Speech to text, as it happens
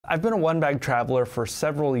I've been a one-bag traveler for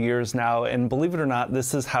several years now, and believe it or not,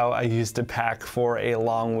 this is how I used to pack for a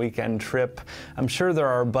long weekend trip. I'm sure there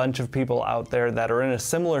are a bunch of people out there that are in a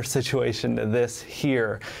similar situation to this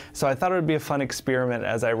here. So I thought it would be a fun experiment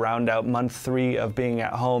as I round out month 3 of being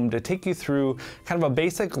at home to take you through kind of a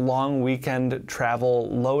basic long weekend travel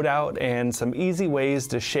loadout and some easy ways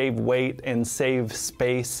to shave weight and save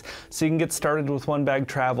space so you can get started with one-bag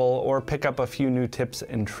travel or pick up a few new tips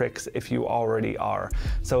and tricks if you already are.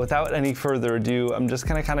 So without any further ado, I'm just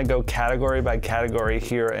gonna kind of go category by category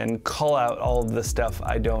here and cull out all of the stuff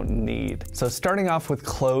I don't need. So starting off with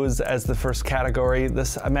clothes as the first category,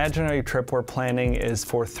 this imaginary trip we're planning is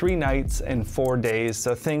for 3 nights and 4 days.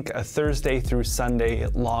 So think a Thursday through Sunday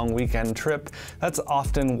long weekend trip. That's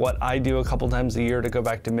often what I do a couple times a year to go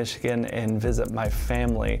back to Michigan and visit my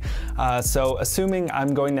family. So assuming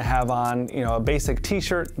I'm going to have on, a basic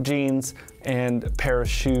t-shirt, jeans, and a pair of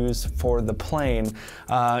shoes for the plane.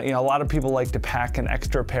 A lot of people like to pack an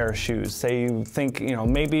extra pair of shoes. Say you think,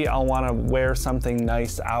 maybe I'll want to wear something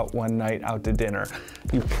nice out one night out to dinner.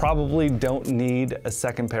 You probably don't need a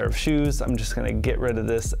second pair of shoes. I'm just going to get rid of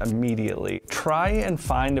this immediately. Try and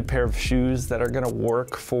find a pair of shoes that are going to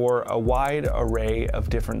work for a wide array of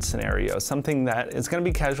different scenarios. Something that is going to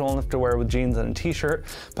be casual enough to wear with jeans and a t-shirt,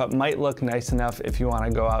 but might look nice enough if you want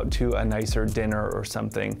to go out to a nicer dinner or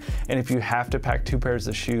something. And if you have to pack 2 pairs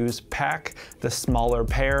of shoes, pack the smaller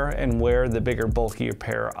pair and wear the bigger, bulkier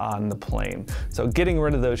pair on the plane. So getting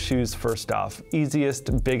rid of those shoes first off,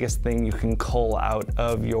 easiest, biggest thing you can cull out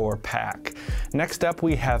of your pack. Next up,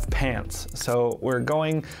 we have pants. So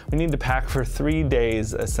we need to pack for 3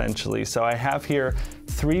 days essentially. So I have here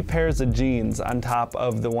 3 pairs of jeans on top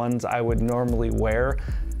of the ones I would normally wear.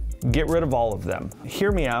 Get rid of all of them.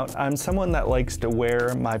 Hear me out, I'm someone that likes to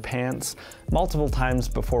wear my pants multiple times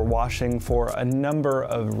before washing for a number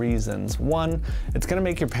of reasons. 1, it's gonna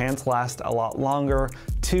make your pants last a lot longer.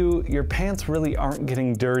 2, your pants really aren't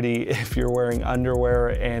getting dirty if you're wearing underwear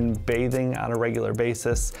and bathing on a regular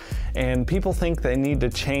basis. And people think they need to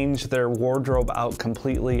change their wardrobe out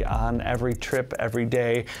completely on every trip, every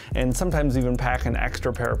day, and sometimes even pack an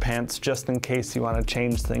extra pair of pants just in case you want to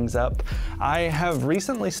change things up. I have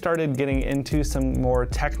recently started getting into some more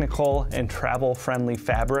technical and travel-friendly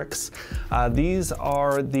fabrics. These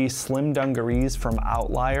are the slim dungarees from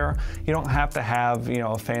Outlier. You don't have to have,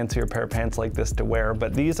 a fancier pair of pants like this to wear,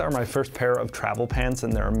 but these are my first pair of travel pants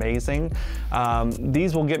and they're amazing.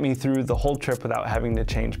 These will get me through the whole trip without having to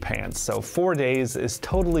change pants. So 4 days is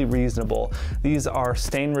totally reasonable. These are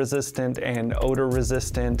stain resistant and odor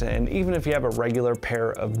resistant, and even if you have a regular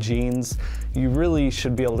pair of jeans, you really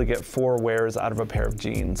should be able to get 4 wears out of a pair of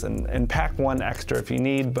jeans and pack 1 extra if you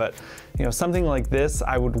need, but something like this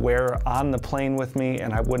I would wear on the plane with me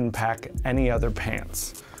and I wouldn't pack any other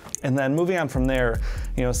pants. And then moving on from there,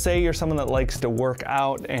 say you're someone that likes to work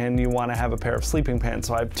out and you want to have a pair of sleeping pants.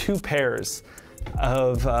 So I have 2 pairs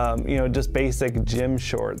of just basic gym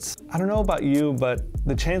shorts. I don't know about you, but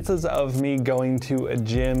the chances of me going to a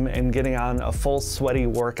gym and getting on a full sweaty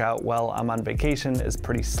workout while I'm on vacation is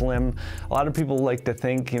pretty slim. A lot of people like to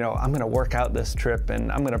think, I'm gonna work out this trip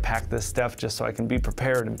and I'm gonna pack this stuff just so I can be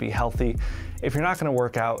prepared and be healthy. If you're not gonna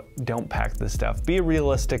work out, don't pack this stuff. Be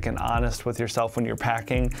realistic and honest with yourself when you're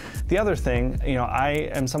packing. The other thing, I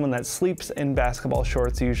am someone that sleeps in basketball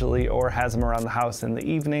shorts usually or has them around the house in the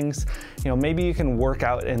evenings. Maybe you can work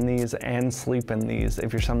out in these and sleep in these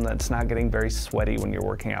if you're someone that's not getting very sweaty when you're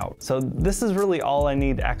working out. So this is really all I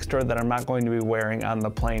need extra that I'm not going to be wearing on the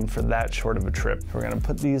plane for that short of a trip. We're gonna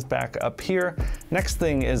put these back up here. Next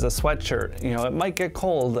thing is a sweatshirt. It might get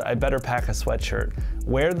cold, I better pack a sweatshirt.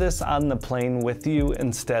 Wear this on the plane with you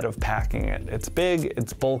instead of packing it. It's big,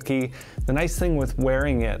 it's bulky. The nice thing with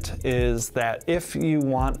wearing it is that if you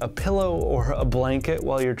want a pillow or a blanket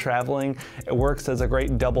while you're traveling, it works as a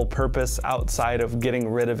great double purpose outside of getting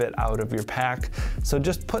rid of it out of your pack. So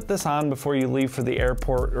just put this on before you leave for the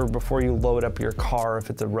airport or before you load up your car if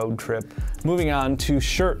it's a road trip. Moving on to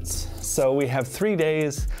shirts. So we have 3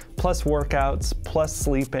 days plus workouts plus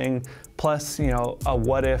sleeping plus a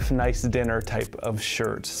what if nice dinner type of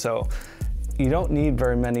shirt. So you don't need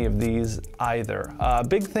very many of these either. A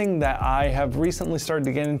big thing that I have recently started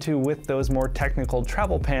to get into with those more technical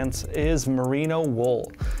travel pants is merino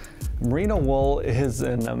wool. Merino wool is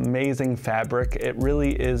an amazing fabric. It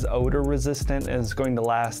really is odor resistant and is going to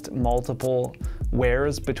last multiple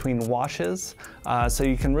wears between washes. So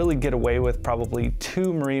you can really get away with probably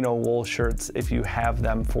 2 merino wool shirts if you have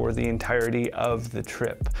them for the entirety of the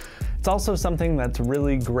trip. It's also something that's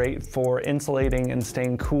really great for insulating and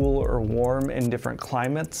staying cool or warm in different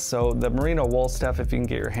climates. So the merino wool stuff, if you can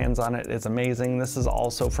get your hands on it, is amazing. This is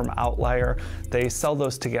also from Outlier. They sell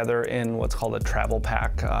those together in what's called a travel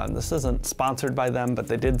pack. This isn't sponsored by them, but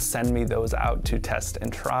they did send me those out to test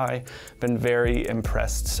and try. Been very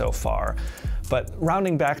impressed so far. But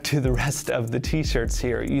rounding back to the rest of the t-shirts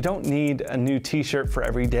here, you don't need a new t-shirt for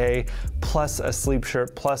every day, plus a sleep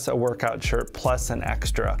shirt, plus a workout shirt, plus an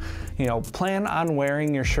extra. You know, plan on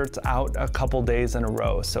wearing your shirts out a couple days in a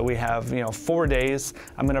row. So we have, 4 days.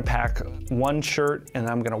 I'm gonna pack one shirt and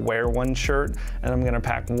I'm gonna wear one shirt, and I'm gonna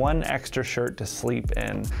pack one extra shirt to sleep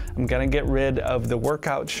in. I'm gonna get rid of the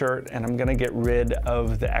workout shirt and I'm gonna get rid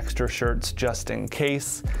of the extra shirts just in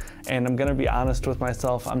case. And I'm gonna be honest with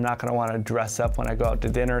myself, I'm not gonna wanna dress up when I go out to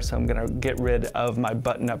dinner, so I'm gonna get rid of my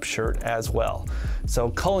button-up shirt as well. So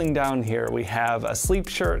culling down here, we have a sleep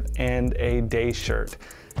shirt and a day shirt.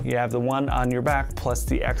 You have the one on your back plus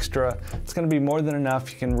the extra. It's gonna be more than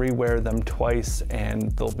enough. You can rewear them twice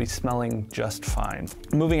and they'll be smelling just fine.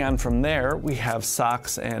 Moving on from there, we have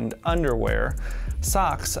socks and underwear.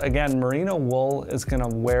 Socks, again, merino wool is gonna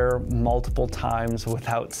wear multiple times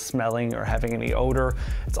without smelling or having any odor.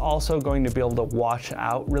 It's also going to be able to wash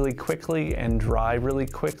out really quickly and dry really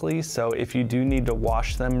quickly. So if you do need to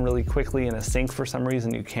wash them really quickly in a sink for some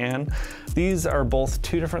reason, you can. These are both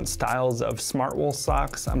two different styles of smart wool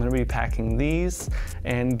socks. I'm gonna be packing these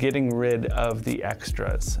and getting rid of the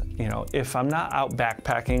extras. If I'm not out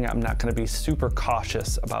backpacking, I'm not gonna be super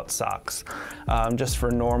cautious about socks. Just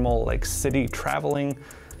for normal like city traveling,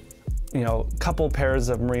 couple pairs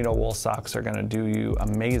of merino wool socks are gonna do you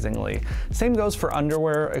amazingly. Same goes for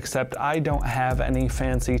underwear, except I don't have any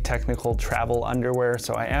fancy technical travel underwear,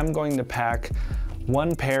 so I am going to pack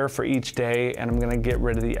one pair for each day and I'm gonna get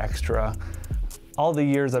rid of the extra. All the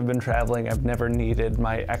years I've been traveling, I've never needed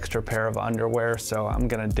my extra pair of underwear, so I'm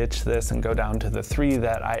gonna ditch this and go down to the 3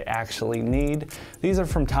 that I actually need. These are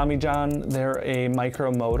from Tommy John. They're a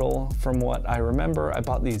micromodal from what I remember. I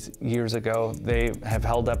bought these years ago. They have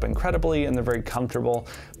held up incredibly and they're very comfortable,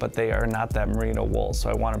 but they are not that merino wool, so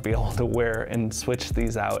I wanna be able to wear and switch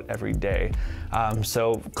these out every day.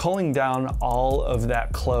 So culling down all of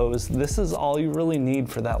that clothes, this is all you really need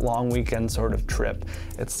for that long weekend sort of trip.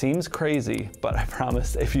 It seems crazy, but I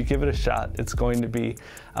promise if you give it a shot, it's going to be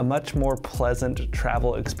a much more pleasant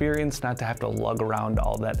travel experience, not to have to lug around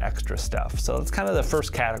all that extra stuff. So that's kind of the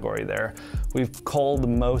first category there. We've culled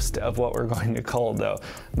most of what we're going to cull though.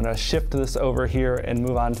 I'm gonna shift this over here and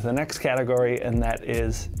move on to the next category, and that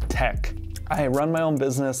is tech. I run my own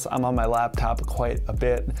business. I'm on my laptop quite a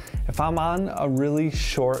bit. If I'm on a really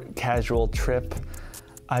short casual trip,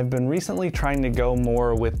 I've been recently trying to go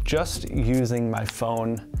more with just using my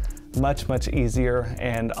phone. Much easier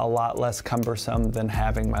and a lot less cumbersome than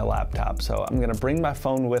having my laptop. So I'm gonna bring my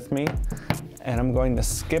phone with me and I'm going to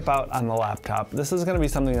skip out on the laptop. This is gonna be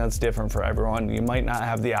something that's different for everyone. You might not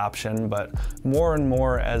have the option, but more and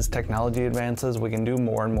more as technology advances, we can do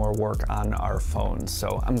more and more work on our phones.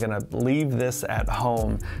 So I'm gonna leave this at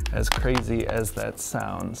home, as crazy as that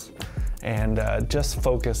sounds, and just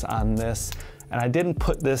focus on this. And I didn't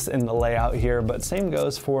put this in the layout here, but same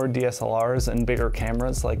goes for DSLRs and bigger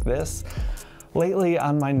cameras like this. Lately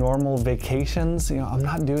on my normal vacations, I'm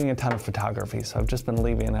not doing a ton of photography, so I've just been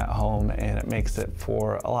leaving it at home and it makes it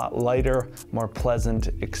for a lot lighter, more pleasant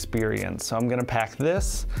experience. So I'm gonna pack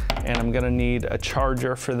this and I'm gonna need a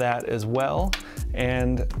charger for that as well.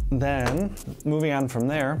 And then moving on from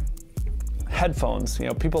there, headphones.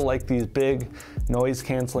 People like these big noise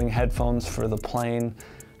canceling headphones for the plane.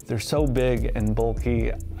 They're so big and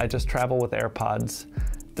bulky. I just travel with AirPods.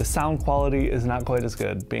 The sound quality is not quite as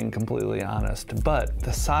good, being completely honest, but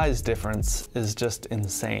the size difference is just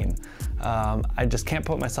insane. I just can't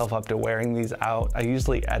put myself up to wearing these out. I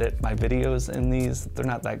usually edit my videos in these. They're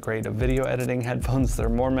not that great of video editing headphones. They're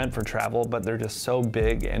more meant for travel, but they're just so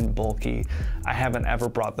big and bulky. I haven't ever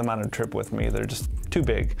brought them on a trip with me. They're just too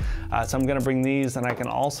big. So I'm gonna bring these, and I can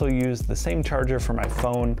also use the same charger for my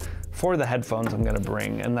phone for the headphones I'm gonna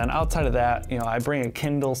bring. And then outside of that, I bring a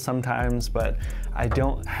Kindle sometimes, but I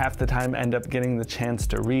don't half the time end up getting the chance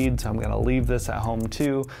to read, so I'm gonna leave this at home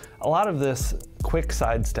too. A lot of this, quick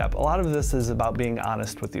sidestep, a lot of this is about being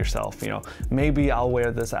honest with yourself. Maybe I'll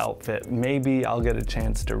wear this outfit, maybe I'll get a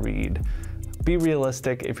chance to read. Be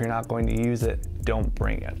realistic. If you're not going to use it, don't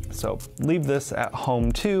bring it. So leave this at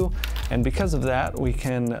home too. And because of that, we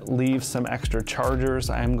can leave some extra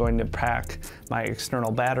chargers. I'm going to pack my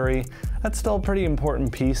external battery. That's still a pretty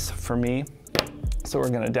important piece for me. So we're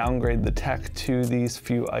gonna downgrade the tech to these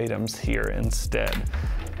few items here instead.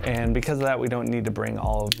 And because of that, we don't need to bring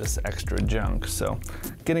all of this extra junk. So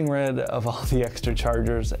getting rid of all the extra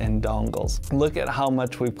chargers and dongles. Look at how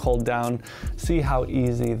much we've pulled down. See how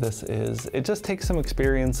easy this is. It just takes some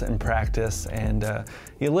experience and practice, and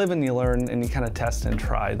you live and you learn, and you kind of test and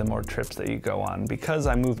try the more trips that you go on. Because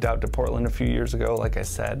I moved out to Portland a few years ago, like I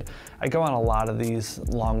said, I go on a lot of these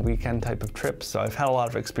long weekend type of trips, so I've had a lot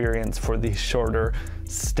of experience for these shorter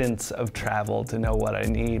stints of travel to know what I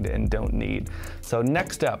need and don't need. So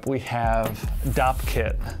next up we have DOP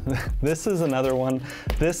kit. This is another one.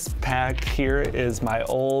 This pack here is my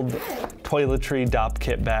old toiletry DOP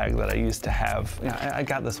kit bag that I used to have. You know, I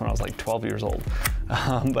got this when I was like 12 years old.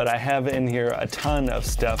 But I have in here a ton of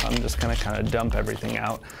stuff. I'm just gonna kind of dump everything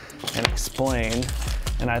out and explain.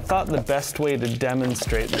 And I thought the best way to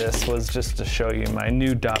demonstrate this was just to show you my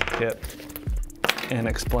new DOP kit and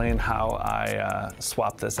explain how I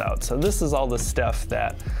swap this out. So this is all the stuff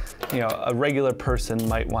that, you know, a regular person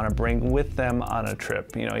might want to bring with them on a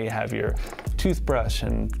trip. You know, you have your toothbrush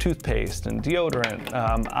and toothpaste and deodorant.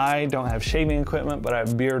 I don't have shaving equipment, but I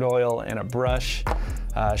have beard oil and a brush,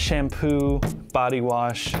 shampoo, body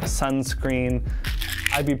wash, sunscreen,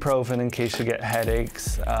 ibuprofen in case you get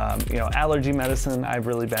headaches, you know, allergy medicine. I have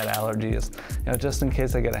really bad allergies. You know, just in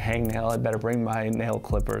case I get a hangnail, I better bring my nail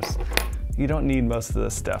clippers. You don't need most of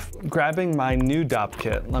this stuff. Grabbing my new DOP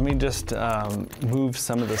kit, let me just move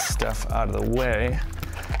some of this stuff out of the way.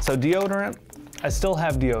 So deodorant, I still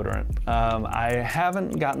have deodorant. I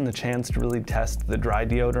haven't gotten the chance to really test the dry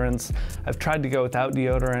deodorants. I've tried to go without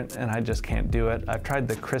deodorant and I just can't do it. I've tried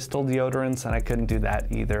the crystal deodorants and I couldn't do that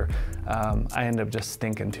either. I end up just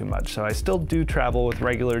stinking too much. So I still do travel with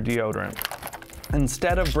regular deodorant.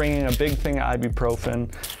 Instead of bringing a big thing of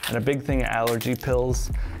ibuprofen and a big thing of allergy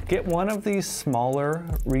pills, get one of these smaller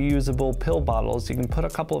reusable pill bottles. You can put a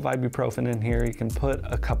couple of ibuprofen in here. You can put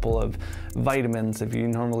a couple of vitamins. If you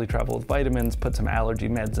normally travel with vitamins, put some allergy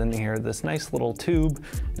meds in here. This nice little tube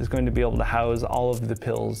is going to be able to house all of the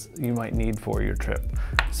pills you might need for your trip.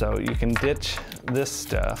 So you can ditch this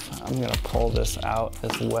stuff. I'm gonna pull this out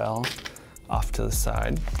as well off to the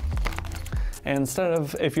side. And instead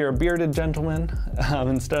of, if you're a bearded gentleman,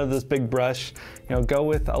 instead of this big brush, you know, go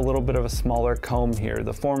with a little bit of a smaller comb here.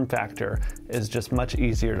 The form factor is just much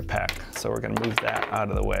easier to pack. So we're gonna move that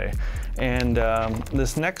out of the way. And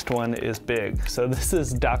this next one is big. So this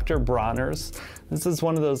is Dr. Bronner's. This is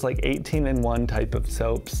one of those like 18-in-1 type of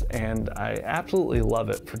soaps, and I absolutely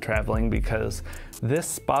love it for traveling because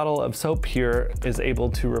this bottle of soap here is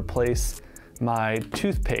able to replace my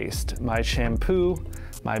toothpaste, my shampoo,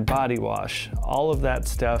 my body wash. All of that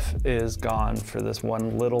stuff is gone for this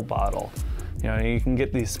one little bottle. You know, you can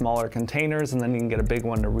get these smaller containers and then you can get a big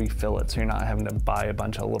one to refill it, so you're not having to buy a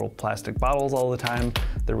bunch of little plastic bottles all the time.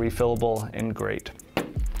 They're refillable and great.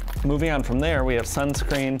 Moving on from there, we have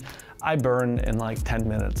sunscreen. I burn in like 10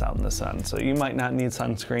 minutes out in the sun, so you might not need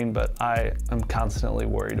sunscreen, but I am constantly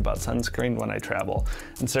worried about sunscreen when I travel.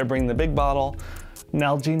 Instead of bringing the big bottle,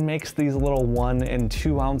 Nalgene makes these little 1 and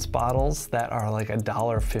 2 ounce bottles that are like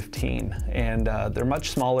 $1.15, and they're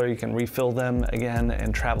much smaller. You can refill them again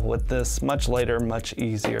and travel with this. Much lighter, much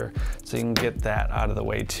easier, so you can get that out of the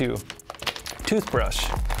way too. Toothbrush.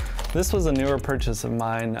 This was a newer purchase of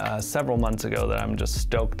mine several months ago that I'm just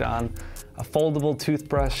stoked on. A foldable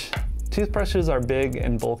toothbrush. Toothbrushes are big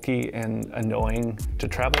and bulky and annoying to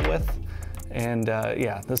travel with. And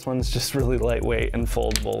yeah, this one's just really lightweight and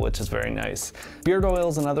foldable, which is very nice. Beard oil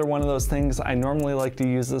is another one of those things. I normally like to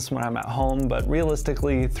use this when I'm at home, but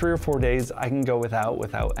realistically, 3 or 4 days, I can go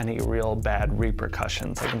without any real bad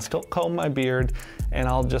repercussions. I can still comb my beard, and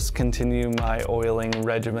I'll just continue my oiling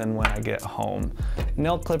regimen when I get home.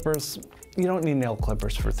 Nail clippers, you don't need nail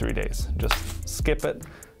clippers for 3 days. Just skip it.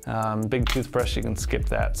 Big toothbrush, you can skip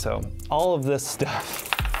that. So all of this stuff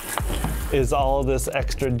is all of this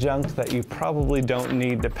extra junk that you probably don't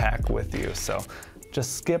need to pack with you. So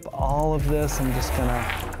just skip all of this. I'm just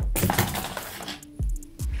gonna,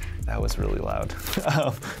 that was really loud.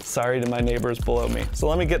 Sorry to my neighbors below me. So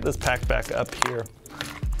let me get this pack back up here.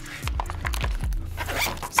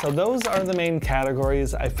 So those are the main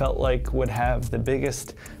categories I felt like would have the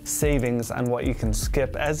biggest savings on what you can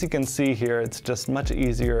skip. As you can see here, it's just much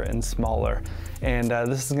easier and smaller. And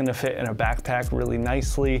this is gonna fit in a backpack really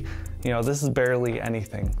nicely. You know, this is barely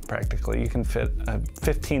anything, practically. You can fit a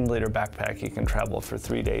 15-liter backpack. You can travel for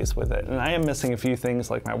 3 days with it. And I am missing a few things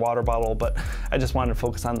like my water bottle, but I just wanted to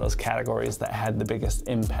focus on those categories that had the biggest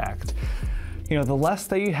impact. You know, the less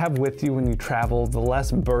that you have with you when you travel, the less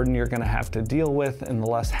burden you're gonna have to deal with and the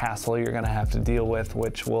less hassle you're gonna have to deal with,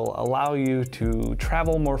 which will allow you to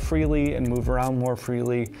travel more freely and move around more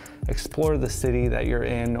freely, explore the city that you're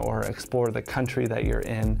in or explore the country that you're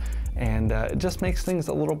in, and it just makes things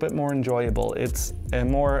a little bit more enjoyable. It's a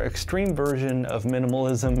more extreme version of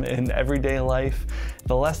minimalism in everyday life.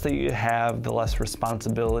 The less that you have, the less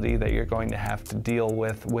responsibility that you're going to have to deal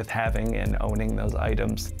with having and owning those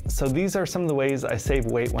items. So these are some of the ways I save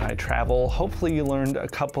weight when I travel. Hopefully you learned a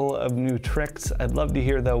couple of new tricks. I'd love to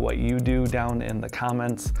hear though what you do down in the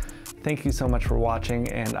comments. Thank you so much for watching,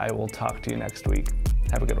 and I will talk to you next week.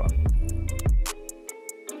 Have a good one.